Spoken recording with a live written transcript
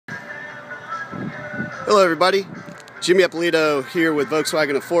Hello everybody, Jimmy Ippolito here with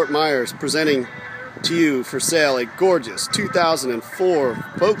Volkswagen of Fort Myers, presenting to you for sale a gorgeous 2004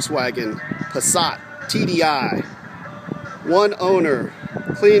 Volkswagen Passat TDI. One owner,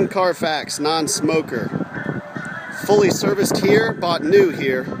 clean Carfax, non-smoker. Fully serviced here, bought new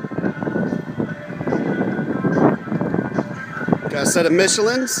here. Got a set of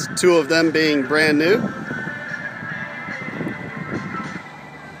Michelins, 2 of them being brand new.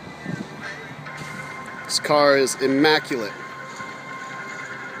 This car is immaculate.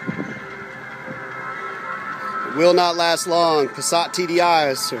 It will not last long. Passat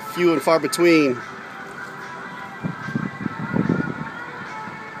TDIs are few and far between.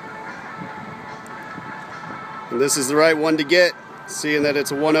 And this is the right one to get, seeing that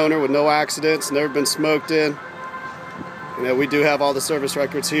it's a one owner with no accidents, never been smoked in. And we do have all the service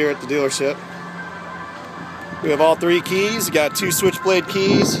records here at the dealership. We have all 3 keys. You got 2 switchblade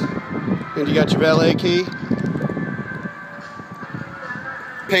keys, and you got your valet key.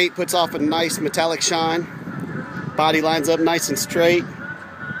 Paint puts off a nice metallic shine. Body lines up nice and straight.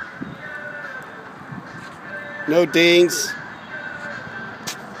 No dings.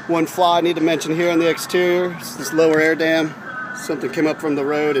 One flaw I need to mention here on the exterior is this lower air dam. Something came up from the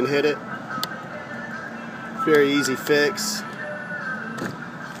road and hit it. Very easy fix.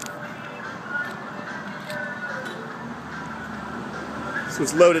 This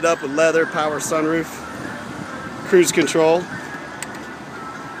one's loaded up with leather, power sunroof, cruise control.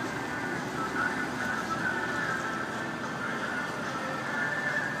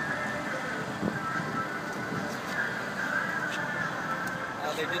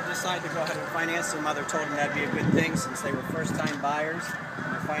 They did decide to go ahead and finance. Their mother told them that'd be a good thing since they were first-time buyers.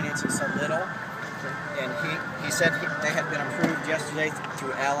 They're financing so little. And he said they had been approved yesterday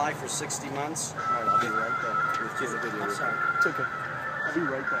through Ally for 60 months. All right, I'll be right there. With the video. I'm sorry. It's okay. I'll be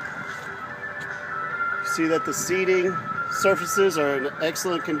right back. You see that the seating surfaces are in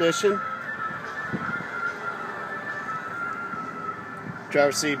excellent condition.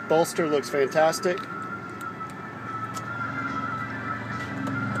 Driver's seat bolster looks fantastic.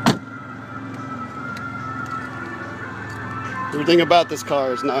 Everything about this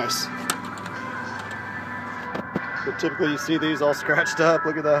car is nice. But typically you see these all scratched up.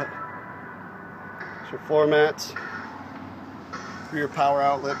 Look at that. It's your floor mats. Rear power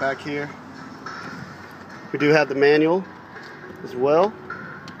outlet back here. We do have the manual as well.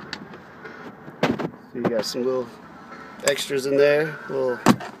 So you got some little extras in there. A little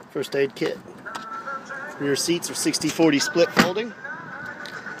first aid kit. Rear seats are 60/40 split folding.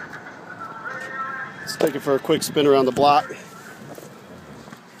 Let's take it for a quick spin around the block.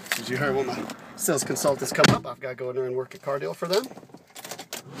 As you heard when my sales consultants come up, I've got to go in there and work a car deal for them.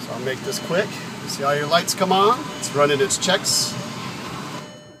 So I'll make this quick. See how your lights come on? It's running its checks.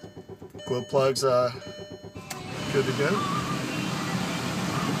 Glow plugs good to go.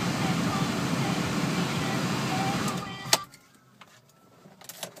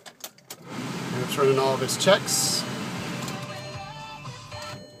 And it's running all of its checks.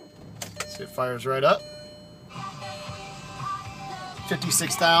 See, it fires right up.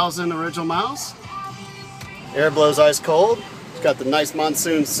 56,000 original miles. Air blows ice cold. It's got the nice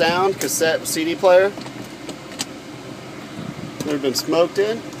monsoon sound, cassette CD player. Never been smoked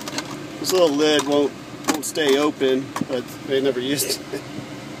in. This little lid won't stay open, but they never used it.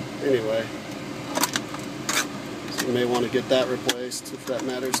 Anyway, so you may want to get that replaced if that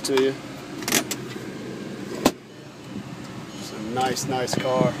matters to you. It's a nice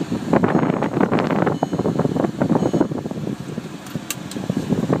car.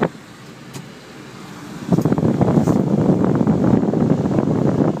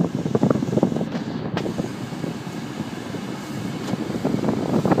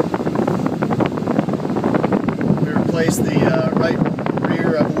 The right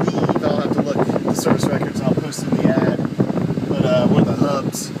rear, I believe, I'll have to look at the service records, I'll post in the ad, but one of the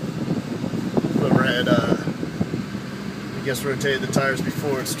hubs, whoever had, I guess, rotated the tires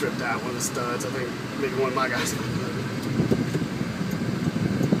before and stripped out one of the studs. I think maybe one of my guys.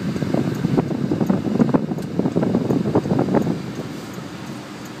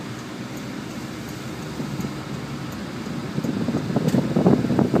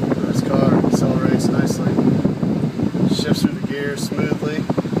 This car accelerates nicely. Shifts through the gear smoothly.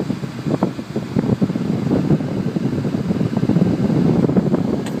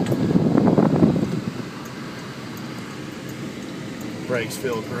 Brakes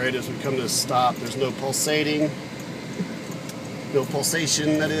feel great as we come to a stop. There's no pulsation,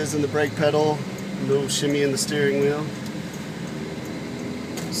 that is, in the brake pedal. No shimmy in the steering wheel.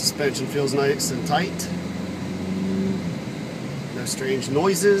 Suspension feels nice and tight. No strange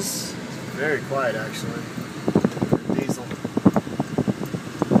noises. Very quiet, actually.